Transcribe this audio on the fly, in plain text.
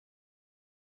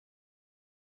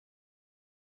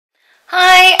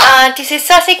Hi, this is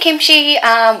SASSYKIMCHI.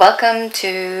 Welcome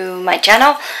to my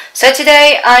channel. So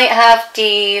today I have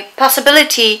the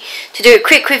possibility to do a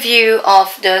quick review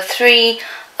of the three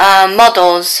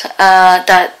models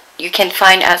that you can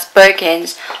find as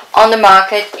Birkins on the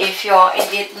market if you're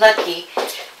indeed lucky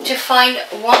to find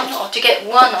one or to get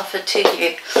one offer to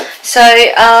you. So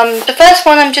the first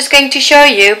one I'm just going to show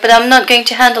you, but I'm not going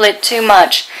to handle it too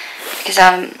much because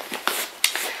I'm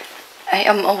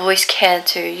always scared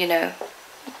to,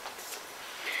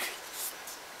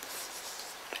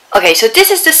 Okay, so this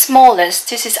is the smallest.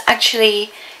 This is actually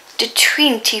the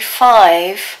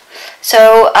 25.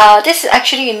 So this is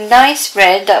actually a nice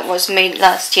red that was made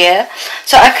last year.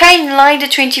 So I kind of like the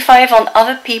 25 on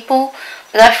other people,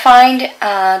 but I find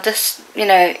this,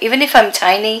 even if I'm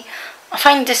tiny, I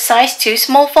find this size too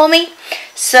small for me.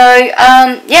 So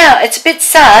yeah, it's a bit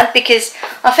sad because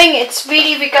I think it's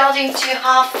really regarding to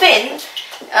how thin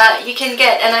you can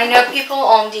get. And I know people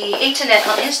on the internet,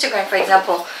 on Instagram for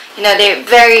example, they're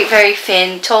very, very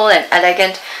thin, tall and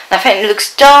elegant. And I think it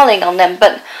looks darling on them,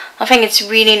 but I think it's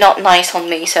really not nice on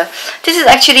me. So this is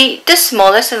actually the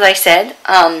smallest, as I said.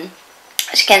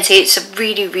 As you can see, it's a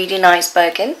really, really nice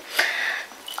Birkin,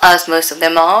 as most of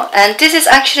them are. And this is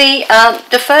actually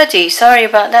the 30. Sorry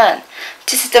about that.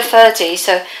 This is the 30.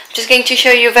 So I'm just going to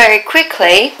show you very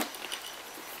quickly.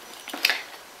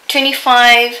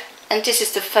 25, and this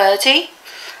is the 30.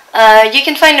 You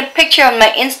can find a picture on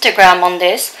my Instagram on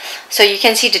this, so you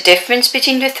can see the difference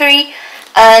between the three.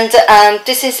 And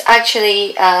this is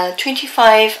actually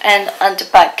 25, and on the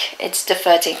back it's the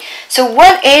 30. So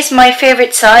what is my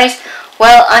favorite size?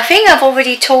 Well, I think I've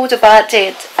already told about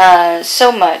it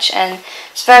so much, and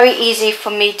it's very easy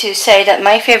for me to say that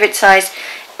my favorite size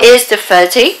is the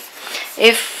 30.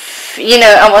 If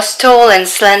I was tall and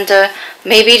slender,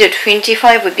 maybe the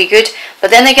 25 would be good, but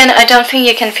then again I don't think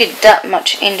you can fit that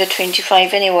much in the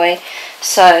 25 anyway,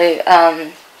 so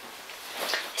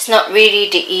it's not really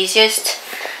the easiest.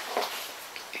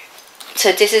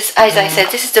 So this is, as I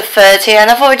said, this is the 30, and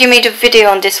I've already made a video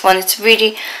on this one. It's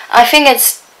really, I think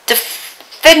it's the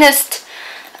thinnest,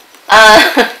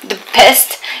 the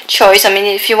best choice. I mean,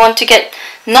 if you want to get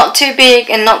not too big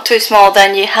and not too small,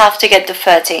 then you have to get the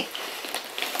 30.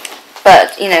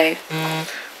 But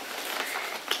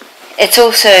it's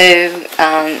also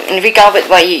in regard with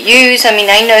what you use. I mean,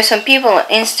 I know some people on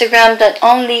Instagram that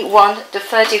only want the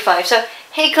 35. So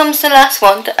here comes the last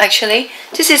one. Actually,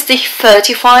 this is the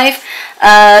 35.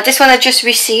 This one I just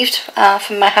received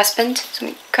from my husband. So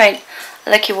I'm quite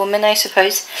a lucky woman, I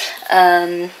suppose.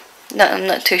 No, I'm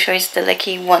not too sure it's the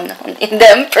lucky one in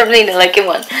them, probably the lucky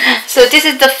one. So this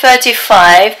is the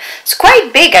 35. It's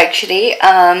quite big actually.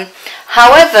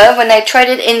 However, when I tried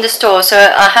it in the store, so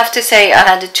I have to say I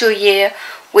had a 2-year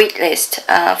wait list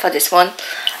for this one.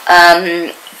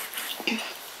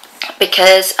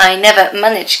 Because I never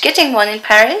managed getting one in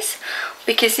Paris,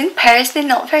 because in Paris they're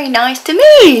not very nice to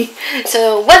me.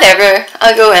 So whatever,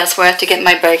 I'll go elsewhere to get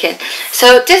my Birkin.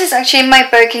 So this is actually my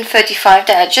Birkin 35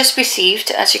 that I just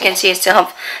received. As you can see, I still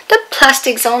have the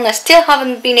plastics on. I still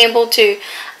haven't been able to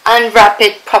unwrap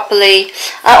it properly.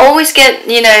 I always get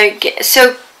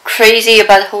so crazy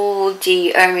about all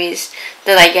the HERMÈS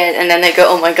that I get, and then I go,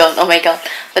 oh my god.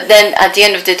 But then at the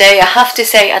end of the day, I have to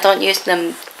say I don't use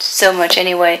them so much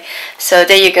anyway. So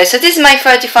there you go. So this is my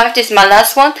 35. This is my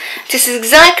last one. This is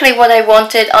exactly what I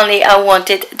wanted, only I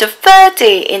wanted the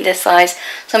 30 in the size.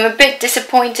 So I'm a bit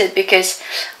disappointed because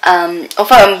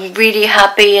although I'm really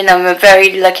happy and I'm a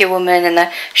very lucky woman and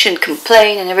I shouldn't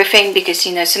complain and everything, because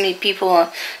so many people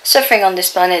are suffering on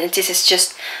this planet, and this is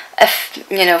just a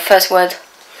first world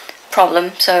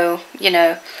problem. So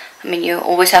I mean, you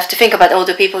always have to think about all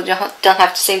the people who don't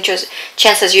have the same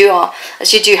chance as you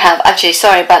do have. Actually,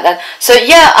 sorry about that. So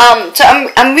yeah, so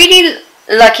I'm really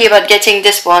lucky about getting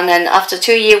this one, and after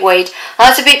 2-year wait, I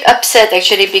was a bit upset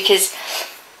actually, because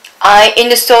in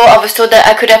the store I was told that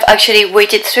I could have actually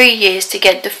waited 3 years to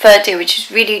get the 30, which is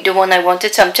really the one I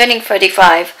wanted. So I'm turning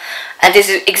 35, and this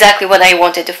is exactly what I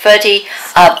wanted, the 30,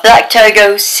 black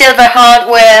turgo, silver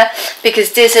hardware,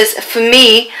 because this is, for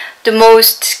me, the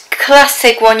most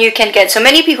classic one you can get. So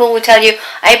many people will tell you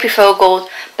I prefer gold,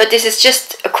 but this is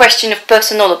just a question of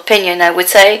personal opinion, I would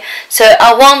say. So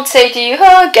I won't say to you,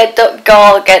 oh, get the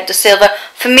gold, get the silver.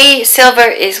 For me, silver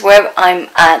is where I'm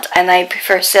at, and I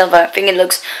prefer silver. I think it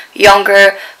looks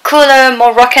younger, cooler,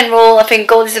 more rock and roll. I think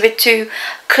gold is a bit too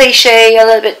cliche, a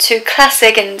little bit too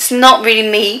classic, and it's not really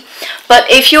me. But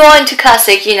if you are into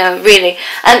classic, you know, really.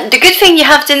 And the good thing you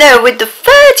have to know with the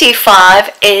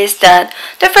 35 is that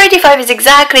the 35 is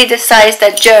exactly the size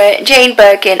that Jane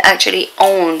Birkin actually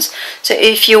owns. So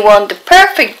if you want the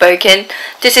perfect Birkin,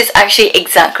 this is actually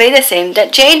exactly the same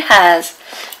that Jane has.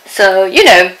 So, you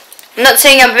know, I'm not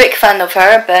saying I'm a big fan of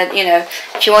her, but, you know,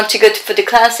 if you want to go for the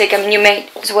classic, I mean, you may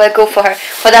as well go for her.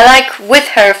 What I like with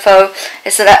her, though,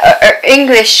 is that her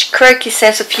English quirky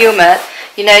sense of humor,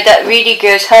 you know, that really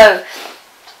goes home.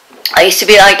 I used to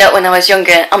be like that when I was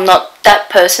younger. I'm not that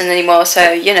person anymore,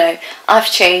 so, you know, I've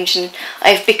changed and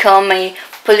I've become a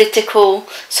political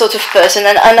sort of person,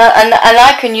 and I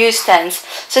like a new stance.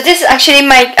 So this is actually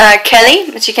my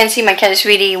Kelly. As you can see, my Kelly is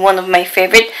really one of my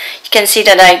favorite. You can see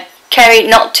that I carry it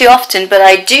not too often, but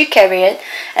I do carry it.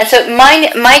 And so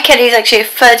my Kelly is actually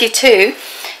 32.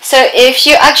 So if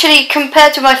you actually compare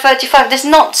to my 35, there's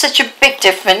not such a big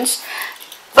difference.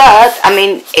 But, I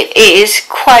mean, it is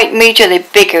quite majorly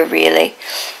bigger, really.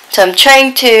 So I'm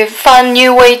trying to find a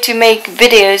new way to make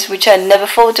videos, which I never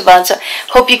thought about. So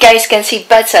hope you guys can see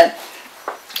better.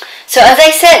 So as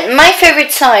I said, my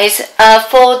favorite size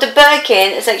for the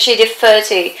Birkin is actually the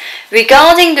 30.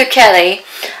 Regarding the Kelly,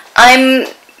 I'm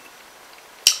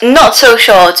not so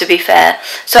sure, to be fair.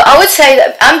 So I would say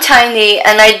that I'm tiny,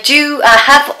 and I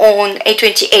have owned a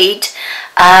 28.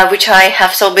 Which I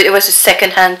have sold, but it was a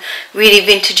second-hand, really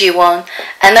vintagey one,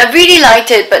 and I really liked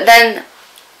it. But then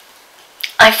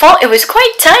I thought it was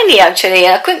quite tiny, actually.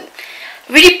 I couldn't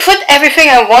really put everything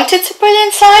I wanted to put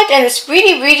inside, and it's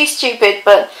really stupid.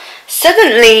 But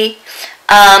suddenly,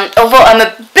 although I'm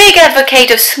a big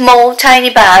advocate of small, tiny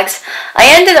bags, I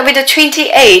ended up with a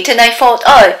 28, and I thought,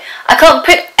 oh, I can't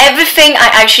put everything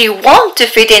I actually want to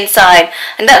fit inside,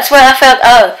 and that's where I felt,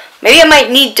 oh, maybe I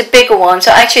might need the bigger one. So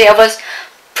actually, I was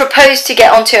proposed to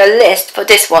get onto a list for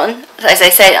this one. As I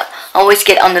said, I always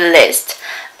get on the list,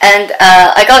 and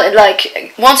I got it,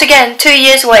 like, once again, 2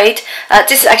 years wait.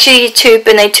 This is actually a tube,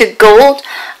 and I took gold.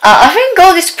 I think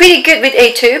gold is pretty good with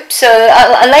a tube, so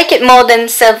I like it more than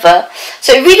silver.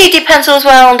 So it really depends as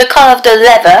well on the color of the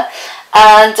leather.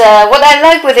 And what I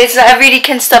like with it is that I really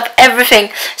can stuff everything.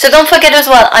 So don't forget as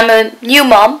well, I'm a new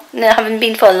mom, and I haven't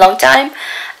been for a long time,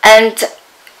 and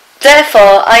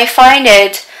therefore I find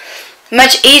it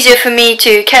much easier for me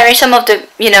to carry some of the,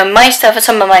 you know, my stuff and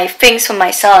some of my things for my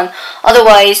son.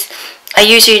 Otherwise, I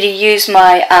usually use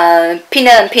my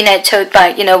peanut and peanut tote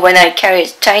bag, you know, when I carry a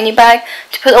tiny bag,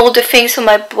 to put all the things for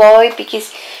my boy,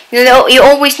 because, you know, you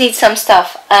always need some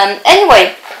stuff.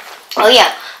 Anyway, oh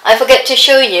yeah, I forget to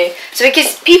show you. So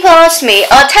because people ask me,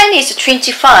 our tiny is a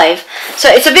 25, so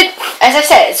it's a bit, as I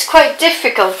said, it's quite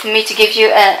difficult for me to give you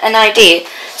an idea.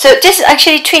 So this is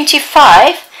actually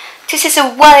 25. This is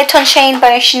a Wellington chain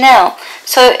by Chanel.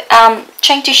 So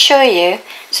trying to show you.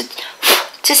 So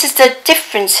this is the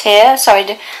difference here.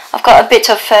 Sorry, I've got a bit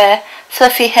of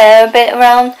fluffy hair a bit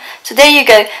around. So there you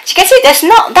go. So you can see there's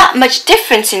not that much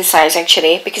difference in size,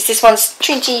 actually, because this one's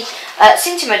 20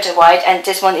 centimeter wide and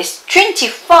this one is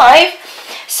 25.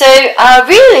 So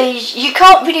really, you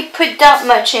can't really put that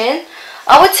much in.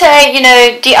 I would say, you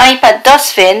know, the iPad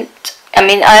does fit. I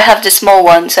mean, I have the small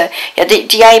one, so yeah, the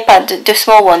iPad, the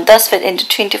small one, does fit into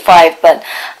 25. But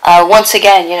once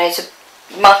again, you know, it's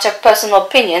a matter of personal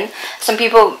opinion. Some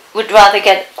people would rather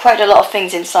get quite a lot of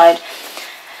things inside.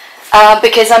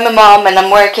 Because I'm a mom and I'm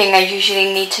working, I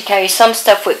usually need to carry some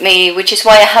stuff with me, which is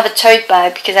why I have a tote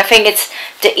bag, because I think it's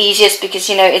the easiest, because,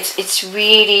 you know, it's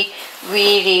really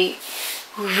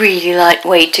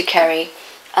lightweight to carry.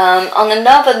 On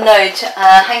another note,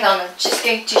 hang on, I'm just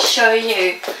going to show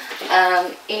you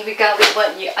in regard with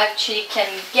what you actually can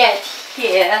get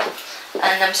here.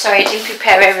 And I'm sorry I didn't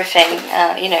prepare everything.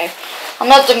 You know, I'm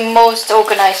not the most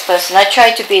organized person. I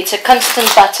try to be. It's a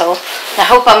constant battle. I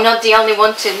hope I'm not the only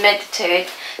one to admit to it.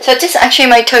 So this is actually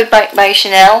my tote bag by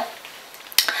Chanel,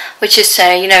 which is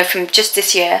you know, from just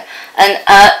this year. And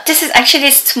this is actually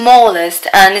the smallest,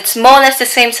 and it's more or less the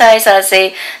same size as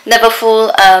a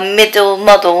Neverfull middle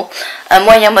model,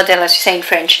 moyen modèle as you say in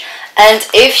French. And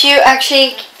if you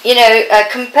actually, you know,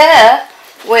 compare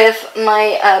with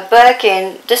my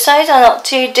Birkin, the sizes are not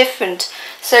too different.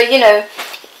 So, you know,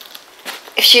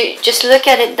 if you just look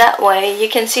at it that way, you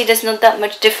can see there's not that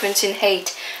much difference in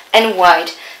height and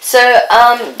wide. So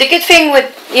the good thing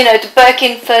with, you know, the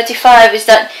Birkin 35 is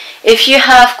that if you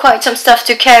have quite some stuff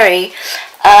to carry,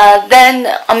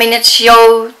 then, I mean, it's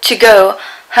your to go.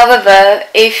 However,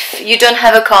 if you don't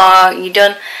have a car, you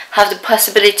don't have the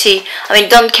possibility, I mean,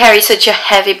 don't carry such a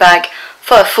heavy bag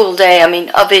for a full day. I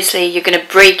mean, obviously you're gonna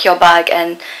break your back,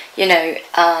 and you know,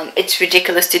 it's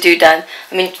ridiculous to do that.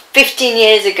 I mean, 15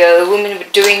 years ago, women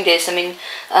were doing this. I mean,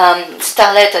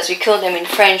 starlet, as we call them in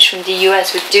French, from the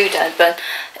US would do that, but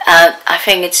I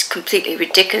think it's completely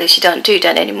ridiculous. You don't do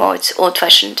that anymore. It's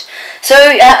old-fashioned. So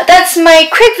that's my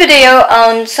quick video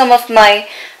on some of my,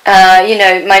 you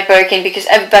know, my Birkin, because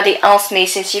everybody asked me,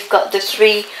 since you've got the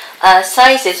 3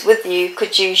 sizes with you,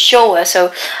 could you show us?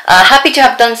 So happy to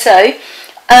have done so.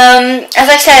 As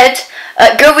I said,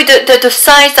 go with the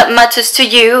size that matters to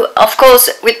you. Of course,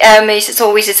 with Hermès, it's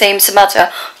always the same. It's a matter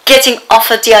of getting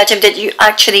offered the item that you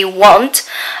actually want.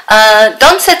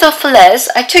 Don't settle for less.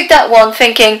 I took that one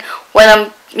thinking, when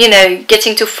I'm, you know,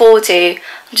 getting to 40, I'm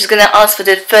just gonna ask for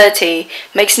the 30.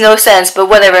 Makes no sense, but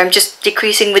whatever. I'm just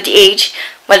decreasing with the age.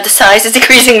 Well, the size is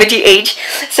decreasing with the age.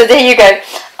 So there you go.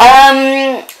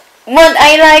 What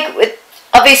I like with,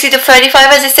 obviously, the 35,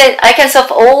 as I said, I can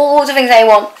solve all the things I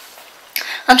want.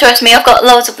 And trust me, I've got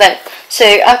loads of them. So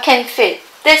I can fit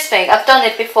this thing. I've done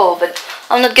it before, but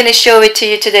I'm not going to show it to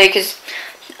you today because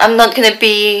I'm not going to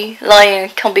be lying.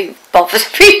 Can't be bothered.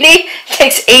 Really, it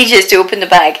takes ages to open the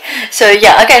bag. So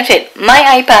yeah, I can fit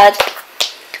my iPad,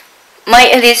 my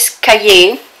Elise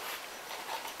cahier,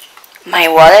 my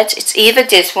wallet. It's either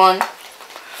this one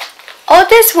or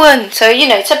this one. So, you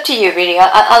know, it's up to you really.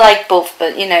 I like both,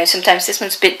 but you know, sometimes this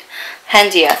one's a bit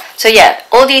handier. So yeah,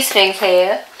 all these things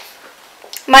here.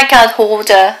 My card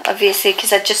holder, obviously,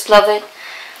 because I just love it.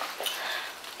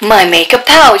 My makeup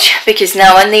pouch, because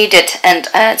now I need it, and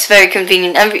it's very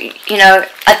convenient. And you know,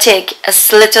 I take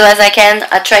as little as I can.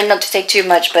 I try not to take too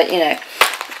much, but you know,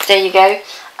 there you go.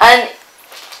 And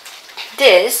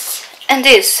this, and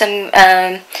this, some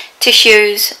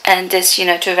tissues, and this, you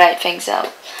know, to write things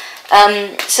out.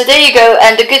 So there you go.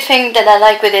 And the good thing that I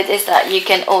like with it is that you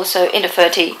can also, in the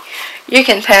 30, you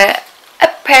can pair a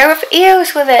pair of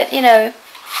ears with it, you know.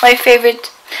 My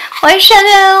favorite, my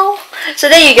Chanel. So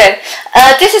there you go.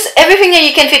 This is everything that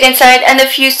you can fit inside, and a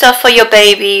few stuff for your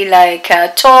baby, like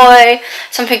a toy,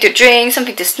 something to drink,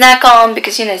 something to snack on,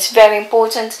 because you know it's very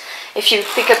important. If you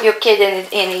pick up your kid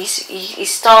and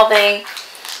he's starving,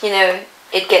 you know,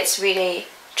 it gets really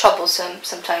troublesome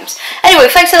sometimes. Anyway,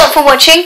 thanks a lot for watching.